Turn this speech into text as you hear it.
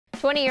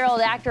20-year-old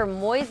actor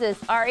Moises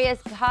Arias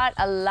caught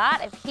a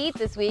lot of heat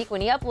this week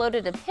when he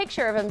uploaded a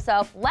picture of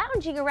himself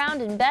lounging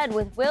around in bed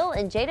with Will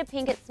and Jada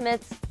Pinkett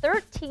Smith's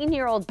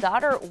 13-year-old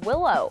daughter,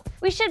 Willow.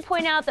 We should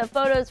point out that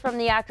photos from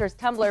the actor's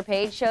Tumblr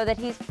page show that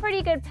he's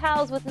pretty good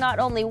pals with not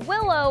only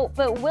Willow,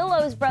 but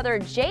Willow's brother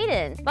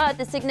Jaden. But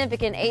the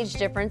significant age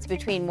difference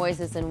between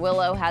Moises and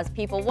Willow has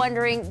people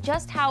wondering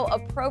just how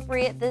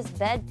appropriate this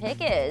bed pic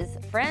is,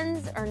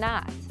 friends or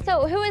not.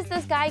 So who is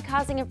this guy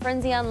causing a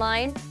frenzy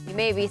online? You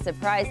may be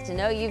surprised to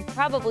know you've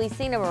probably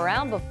seen him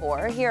around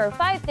before. Here are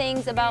 5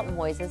 things about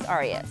Moises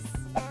Arias.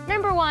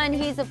 Number 1,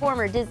 he's a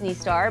former Disney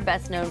star,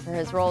 best known for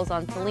his roles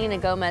on Selena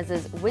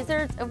Gomez's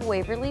Wizards of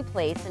Waverly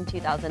Place in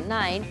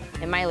 2009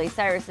 and Miley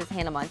Cyrus's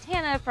Hannah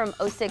Montana from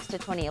 2006 to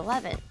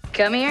 2011.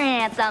 Come here,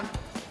 handsome.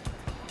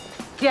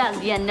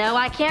 'Cause you know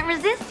I can't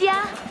resist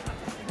ya.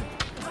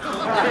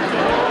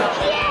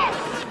 Yes!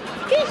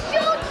 He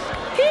shoots!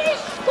 He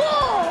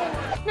scores!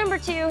 Number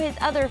 2, his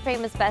other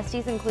famous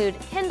besties include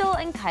Kendall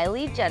and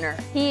Kylie Jenner.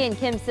 He and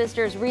Kim's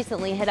sisters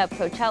recently hit up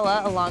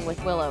Coachella along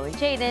with Willow and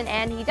Jaden,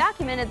 and he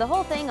documented the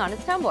whole thing on his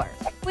Tumblr.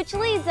 Which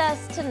leads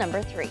us to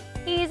number 3.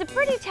 He's a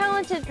pretty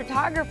talented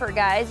photographer,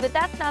 guys, but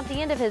that's not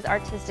the end of his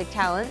artistic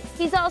talents.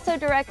 He's also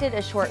directed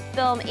a short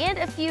film and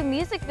a few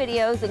music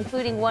videos,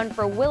 including one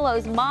for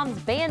Willow's mom's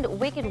band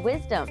Wicked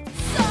Wisdom.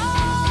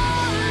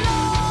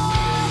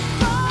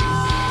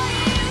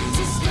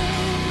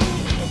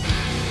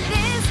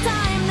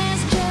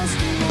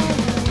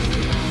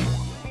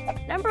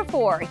 Number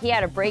 4, he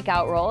had a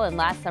breakout role in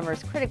last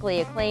summer's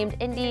critically acclaimed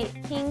indie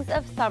Kings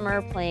of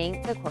Summer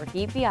playing the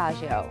quirky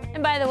Biagio.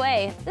 And by the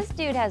way, this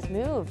dude has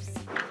moves.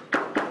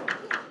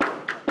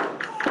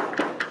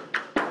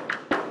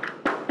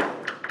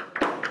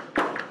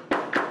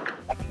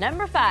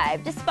 Number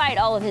 5, despite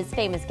all of his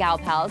famous gal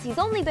pals, he's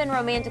only been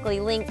romantically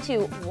linked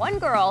to one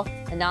girl,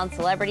 a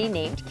non-celebrity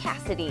named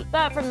Cassidy.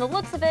 But from the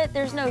looks of it,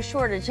 there's no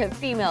shortage of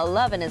female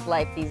love in his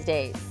life these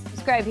days.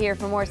 Subscribe here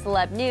for more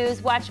celeb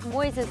news. Watch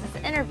Moises'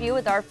 interview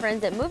with our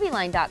friends at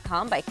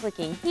MovieLine.com by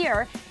clicking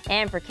here.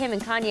 And for Kim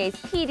and Kanye's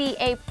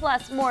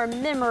PDA+ more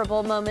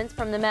memorable moments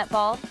from the Met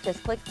Ball,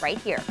 just click right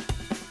here.